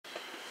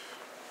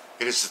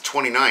It is the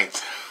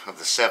 29th of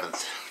the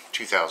 7th,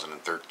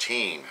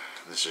 2013.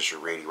 This is your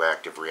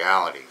radioactive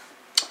reality.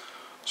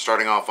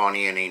 Starting off on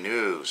E&E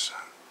News,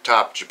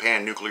 top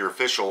Japan nuclear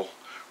official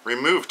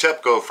removed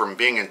Tepco from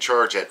being in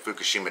charge at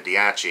Fukushima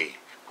Daiichi.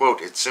 Quote,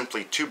 "It's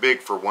simply too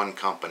big for one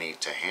company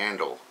to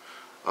handle,"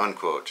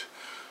 unquote.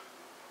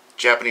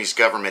 Japanese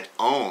government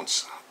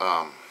owns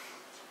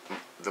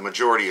the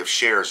majority of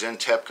shares in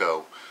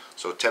Tepco,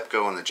 so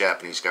Tepco and the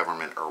Japanese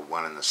government are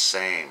one and the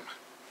same.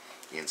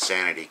 The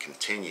insanity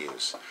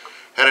continues.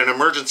 Had an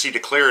emergency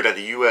declared at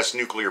a U.S.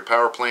 nuclear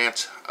power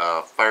plant.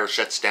 Fire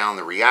shuts down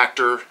the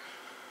reactor.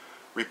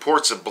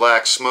 Reports of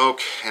black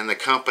smoke, and the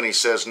company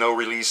says no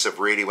release of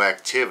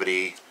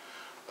radioactivity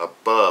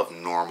above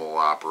normal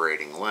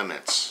operating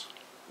limits.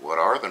 What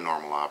are the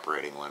normal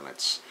operating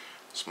limits?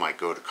 This might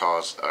go to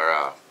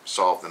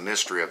solve the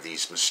mystery of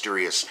these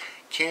mysterious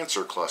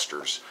cancer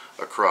clusters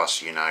across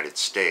the United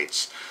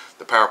States.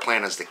 The power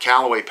plant is the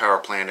Callaway Power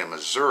Plant in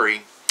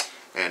Missouri.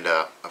 And,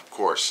 of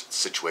course, the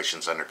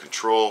situation's under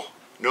control.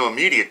 No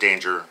immediate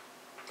danger.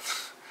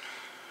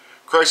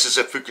 Crisis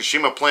at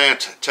Fukushima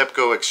plant.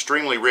 Tepco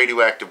extremely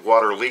radioactive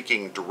water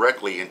leaking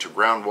directly into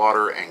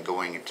groundwater and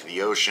going into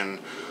the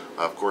ocean.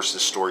 Of course,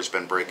 this story's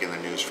been breaking the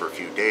news for a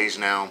few days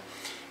now.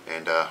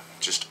 And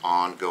just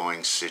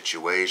ongoing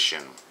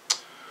situation.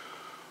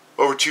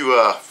 Over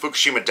to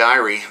Fukushima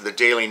Daiichi, the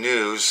daily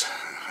news.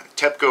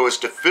 Tepco is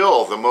to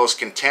fill the most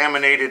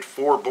contaminated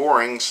 4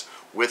 borings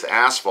with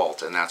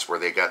asphalt, and that's where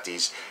they got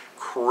these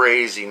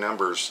crazy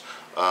numbers,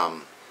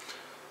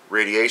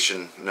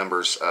 radiation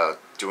numbers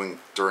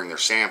during their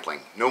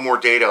sampling. No more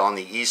data on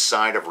the east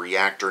side of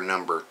reactor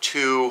number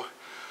 2.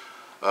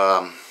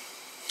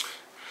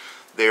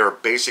 They are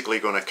basically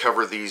going to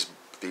cover these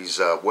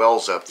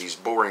wells up, these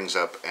borings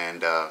up,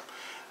 and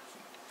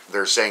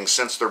they're saying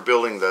since they're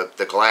building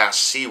the glass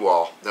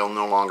seawall, they'll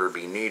no longer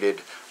be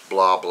needed,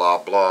 blah, blah,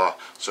 blah.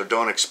 So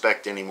don't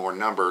expect any more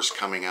numbers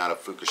coming out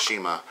of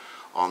Fukushima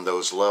on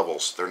those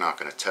levels. They're not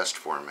going to test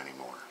for them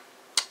anymore.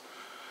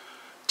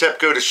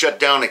 Tepco to shut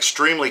down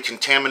extremely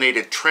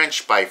contaminated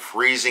trench by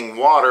freezing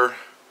water.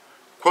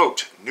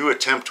 Quote, "New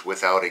attempt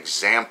without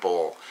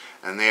example."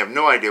 And they have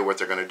no idea what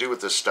they're going to do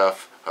with this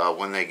stuff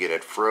when they get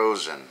it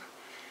frozen.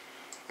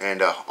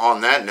 And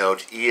on that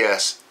note,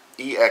 EXSKF,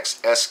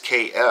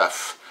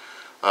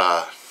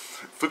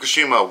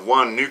 Fukushima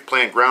 1 nuke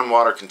plant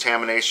groundwater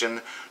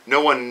contamination. No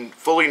one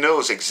fully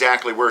knows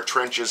exactly where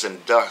trenches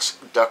and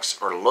ducts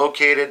are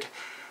located,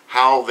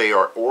 how they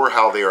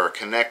are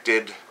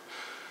connected.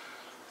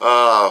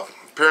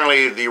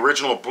 Apparently the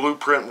original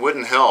blueprint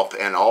wouldn't help,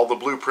 and all the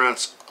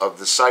blueprints of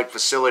the site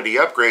facility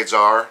upgrades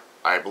are,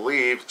 I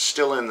believe,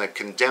 still in the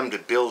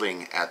condemned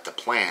building at the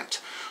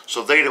plant.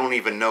 So they don't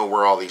even know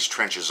where all these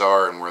trenches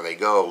are and where they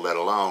go, let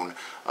alone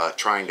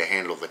trying to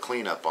handle the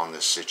cleanup on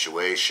this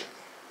situation.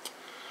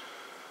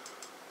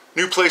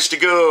 New place to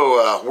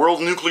go,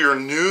 World Nuclear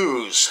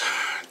News.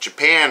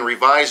 Japan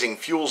revising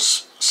fuel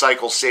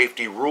cycle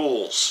safety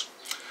rules.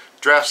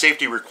 Draft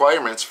safety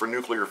requirements for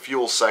nuclear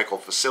fuel cycle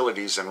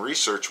facilities and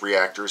research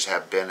reactors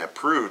have been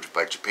approved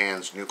by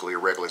Japan's Nuclear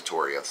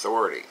Regulatory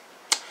Authority.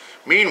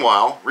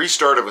 Meanwhile,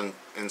 restart of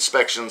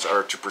inspections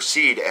are to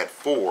proceed at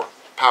 4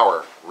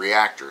 power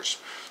reactors.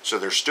 So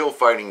they're still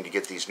fighting to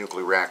get these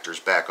nuclear reactors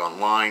back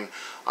online.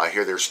 I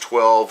hear there's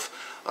 12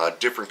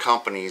 different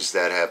companies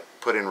that have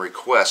put in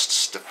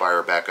requests to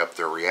fire back up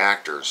their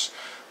reactors.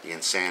 The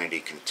insanity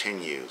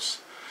continues.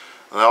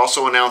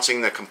 Also announcing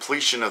the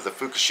completion of the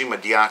Fukushima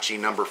Daiichi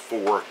No.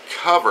 4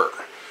 cover.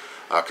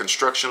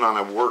 Construction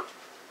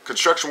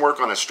work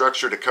on a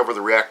structure to cover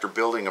the reactor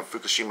building of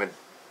Fukushima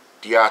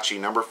Daiichi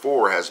No.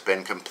 4 has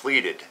been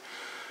completed.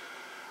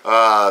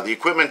 The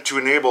equipment to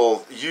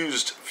enable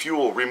used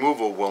fuel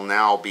removal will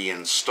now be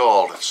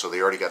installed. So they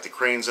already got the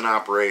cranes in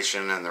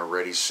operation and they're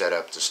ready set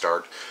up to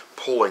start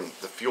pulling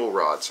the fuel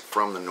rods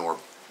from the No.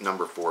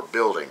 4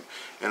 building.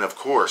 And of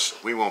course,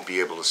 we won't be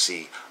able to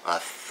see a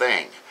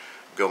thing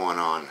going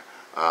on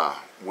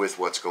with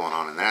what's going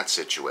on in that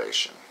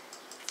situation.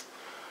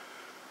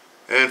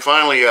 And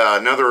finally,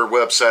 another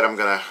website I'm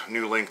going to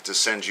new link to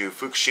send you.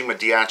 Fukushima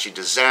Daiichi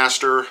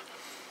disaster.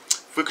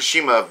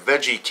 Fukushima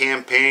veggie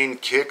campaign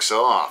kicks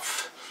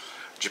off.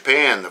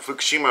 Japan, the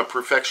Fukushima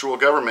prefectural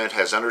government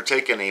has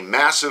undertaken a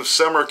massive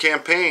summer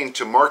campaign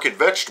to market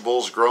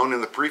vegetables grown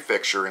in the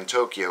prefecture in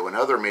Tokyo and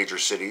other major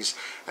cities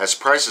as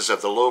prices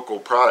of the local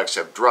products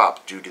have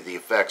dropped due to the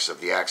effects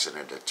of the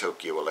accident at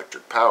Tokyo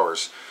Electric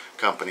Power's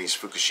company's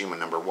Fukushima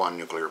No. 1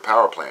 nuclear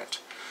power plant.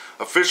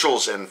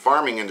 Officials and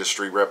farming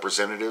industry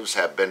representatives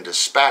have been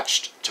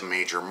dispatched to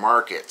major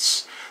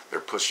markets. They're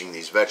pushing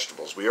these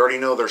vegetables. We already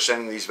know they're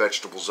sending these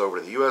vegetables over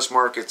to the U.S.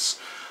 markets.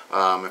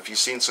 If you've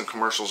seen some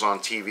commercials on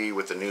TV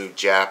with the new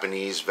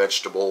Japanese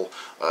vegetable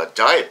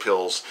diet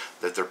pills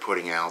that they're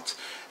putting out,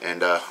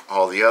 and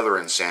all the other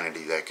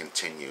insanity that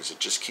continues, it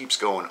just keeps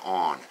going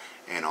on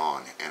and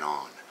on and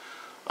on.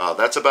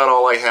 That's about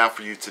all I have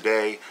for you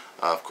today.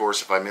 Of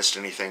course, if I missed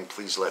anything,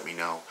 please let me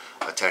know.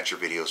 Attach your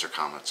videos or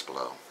comments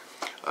below.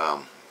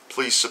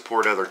 Please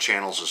support other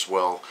channels as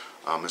well.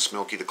 Miss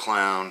Milky the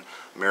Clown,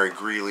 Mary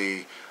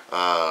Greeley,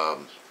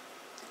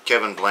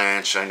 Kevin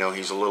Blanche, I know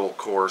he's a little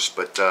coarse,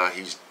 but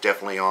he's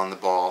definitely on the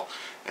ball,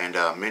 and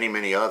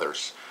many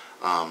others.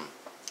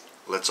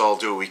 Let's all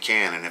do what we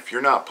can. And if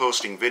you're not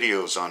posting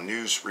videos on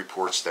news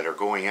reports that are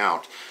going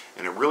out,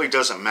 and it really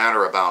doesn't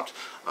matter about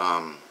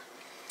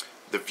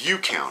the view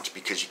count,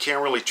 because you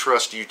can't really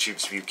trust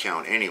YouTube's view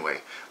count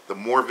anyway. The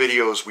more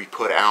videos we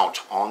put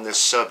out on this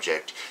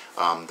subject,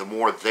 the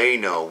more they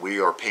know we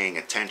are paying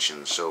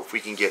attention. So if we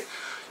can get,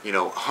 you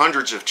know,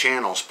 hundreds of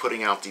channels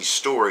putting out these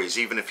stories,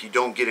 even if you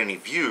don't get any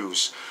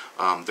views,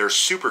 their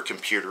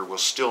supercomputer will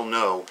still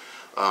know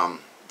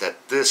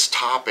that this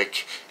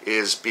topic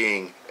is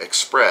being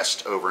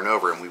expressed over and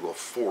over, and we will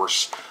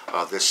force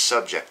this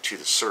subject to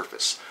the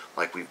surface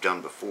like we've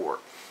done before.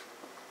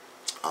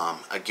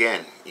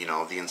 Again, you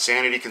know, the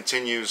insanity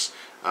continues.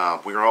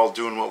 We're all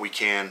doing what we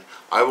can.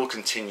 I will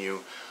continue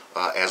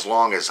as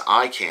long as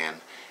I can,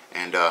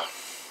 and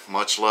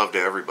much love to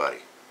everybody.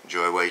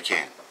 Enjoy what you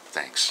can.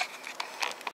 Thanks.